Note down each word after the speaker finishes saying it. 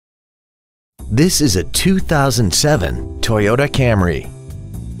This is a 2007 Toyota Camry.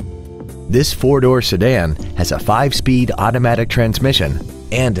 This four-door sedan has a 5-speed automatic transmission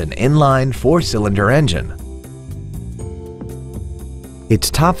and an inline 4-cylinder engine. Its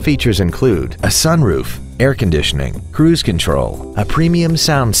top features include a sunroof, air conditioning, cruise control, a premium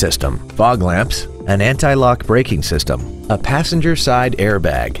sound system, fog lamps, an anti-lock braking system, a passenger side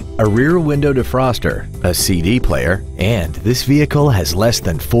airbag, a rear window defroster, a CD player, and this vehicle has less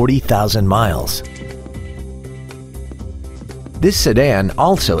than 40,000 miles. This sedan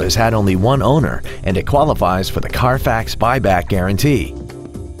also has had only one owner, and it qualifies for the Carfax buyback guarantee.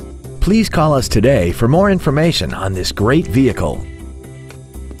 Please call us today for more information on this great vehicle.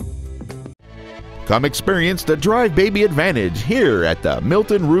 Come experience the Drive Baby Advantage here at the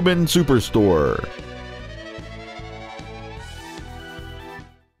Milton Ruben Superstore.